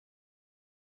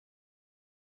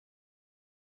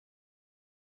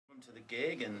To the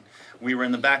gig, and we were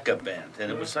in the backup band,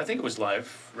 and it was, I think it was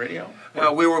live radio.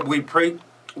 Well,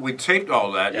 we taped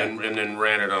all that, and then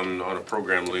ran it on a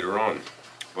program later on.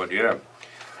 But yeah,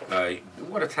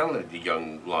 what a talented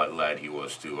young lad he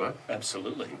was too, huh?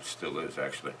 Absolutely, He still is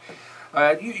actually.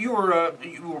 You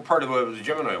were part of the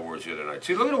Gemini Awards the other night.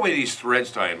 See, look at the way these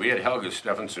threads tie in. We had Helga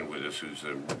Stephenson with us, who's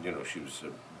she was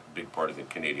a big part of the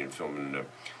Canadian film and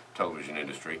television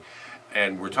industry.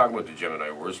 And we're talking about the Gemini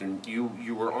Awards, and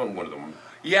you were on one of them.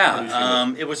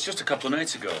 Yeah, it was just a couple of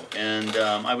nights ago, and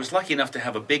I was lucky enough to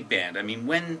have a big band. I mean,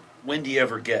 when do you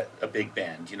ever get a big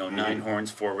band? You know, 9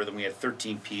 horns, 4 rhythm. We had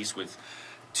 13-piece with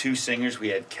 2 singers. We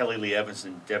had Kelly Lee Evans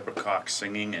and Deborah Cox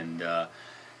singing, and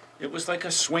it was like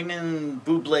a swinging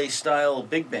Bublé-style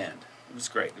big band. It was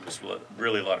great. It was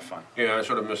really a lot of fun. Yeah, I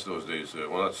sort of miss those days.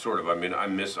 Well, not sort of. I mean,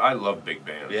 I love big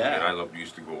bands. Yeah. I mean,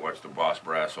 used to go watch the Boss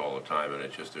Brass all the time, and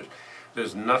it just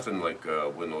there's nothing like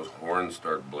when those horns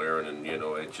start blaring, and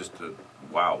it's just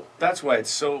wow. That's why it's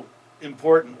so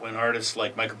important when artists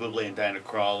like Michael Bublé and Diana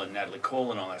Krall and Natalie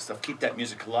Cole and all that stuff keep that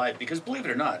music alive, because believe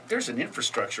it or not, there's an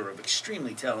infrastructure of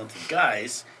extremely talented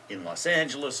guys in Los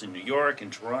Angeles, in New York, in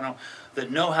Toronto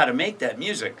that know how to make that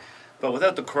music. But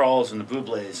without the Kralls and the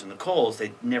Bublés and the Coles,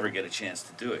 they'd never get a chance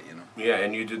to do it, Yeah,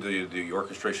 and you did the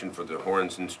orchestration for the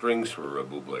horns and strings for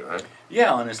Bublé, right?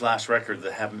 Yeah, on his last record,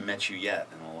 the Haven't Met You Yet,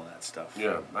 and all of that stuff.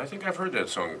 Yeah, I think I've heard that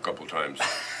song a couple times.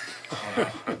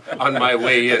 On my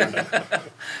way in.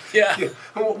 Yeah.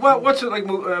 Well, what's it like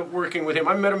working with him?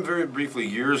 I met him very briefly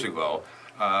years ago.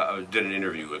 I did an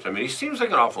interview with him, and he seems like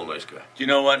an awful nice guy. Do you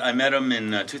know what? I met him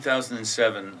in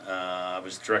 2007. I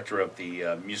was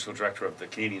musical director of the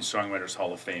Canadian Songwriters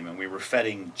Hall of Fame, and we were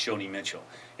feting Joni Mitchell.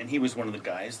 And he was one of the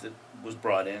guys that was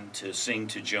brought in to sing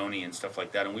to Joni and stuff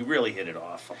like that, and we really hit it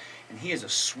off. And he is a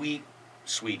sweet,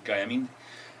 sweet guy. I mean,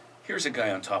 here's a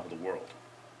guy on top of the world.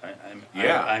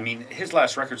 I mean, his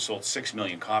last record sold 6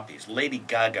 million copies. Lady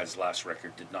Gaga's last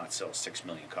record did not sell 6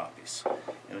 million copies.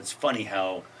 And it's funny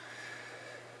how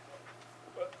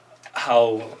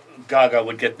Gaga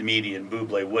would get the media and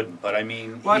Bublé wouldn't, but I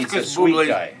mean, he's a sweet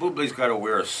guy. Bublé's got to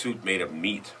wear a suit made of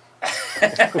meat,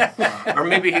 or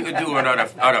maybe he could do it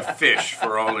out of fish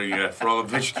for all the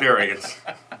vegetarians.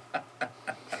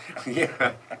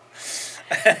 Yeah.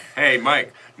 Hey,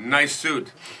 Mike, nice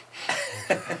suit.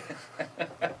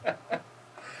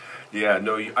 Yeah,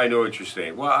 no, I know what you're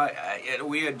saying. Well,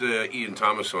 we had Ian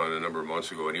Thomas on a number of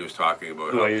months ago, and he was talking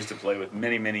about who I used to play with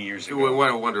many, many years ago. What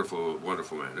a wonderful,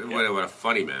 wonderful man. Yeah. What a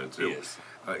funny man too. He is.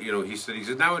 He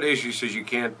said nowadays he says you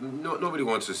can't. Nobody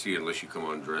wants to see it unless you come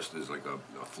on dressed as like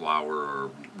a flower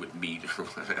or with meat or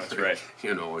whatever. That's right.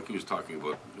 Like he was talking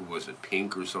about, was it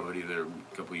Pink or somebody there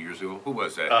a couple of years ago? Who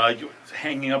was that?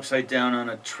 Hanging upside down on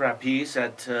a trapeze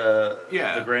at the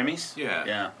Grammys. Yeah.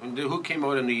 Yeah. And who came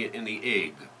out in the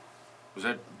egg? Was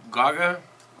that Gaga?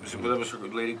 That was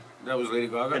Lady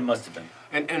Gaga? It must have been.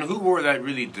 And who wore that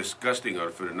really disgusting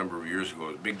outfit a number of years ago?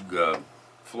 A big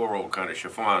floral kind of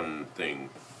chiffon thing.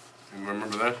 You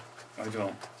remember that? I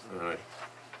don't.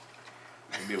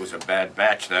 Maybe it was a bad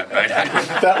batch that night.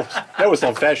 that was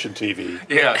on fashion TV.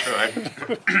 Yeah, that's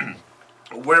right.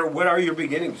 What are your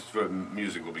beginnings,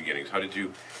 musical beginnings? How did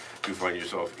you find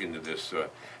yourself into this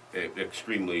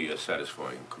extremely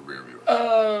satisfying career of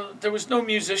yours? There was no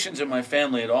musicians in my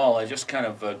family at all. I just kind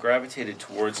of gravitated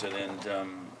towards it, and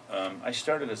I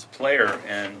started as a player,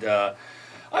 and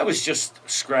I was just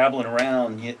scrabbling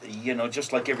around,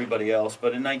 just like everybody else.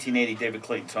 But in 1980, David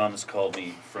Clayton Thomas called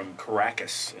me from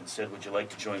Caracas and said, "Would you like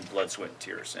to join Blood, Sweat, and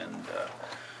Tears?" And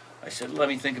I said, "Let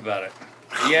me think about it."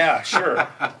 Yeah, sure.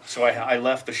 So I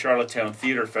left the Charlottetown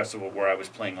Theater Festival, where I was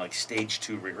playing like stage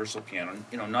 2 rehearsal piano.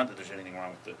 Not that there's anything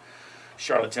wrong with the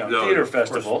Charlottetown Theater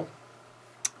Festival,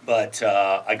 but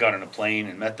I got on a plane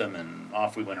and met them, and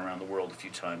off we went around the world a few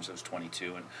times. I was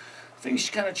 22, and things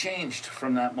kind of changed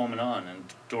from that moment on,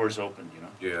 and doors opened,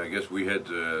 Yeah, I guess we had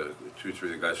 2 or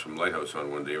 3 of the guys from Lighthouse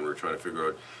on one day, and we were trying to figure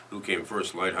out who came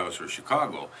first, Lighthouse or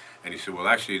Chicago. And he said, well,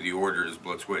 actually, the order is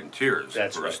Blood, Sweat, and Tears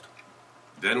That's first. Right.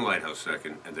 Then Lighthouse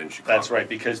second, and then Chicago. That's right,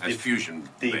 because the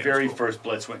very first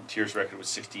Blood, Sweat, and Tears record was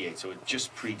 '68, so it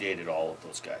just predated all of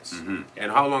those guys. Mm-hmm.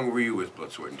 And how long were you with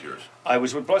Blood, Sweat, and Tears? I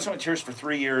was with Blood, Sweat, and Tears for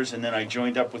 3 years, and then I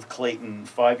joined up with Clayton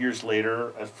 5 years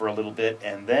later for a little bit,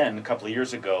 and then a couple of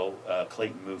years ago,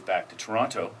 Clayton moved back to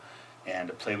Toronto, and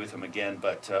I played with him again,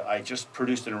 but I just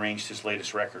produced and arranged his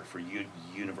latest record for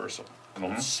Universal,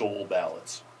 called Soul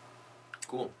Ballads.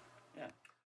 Cool.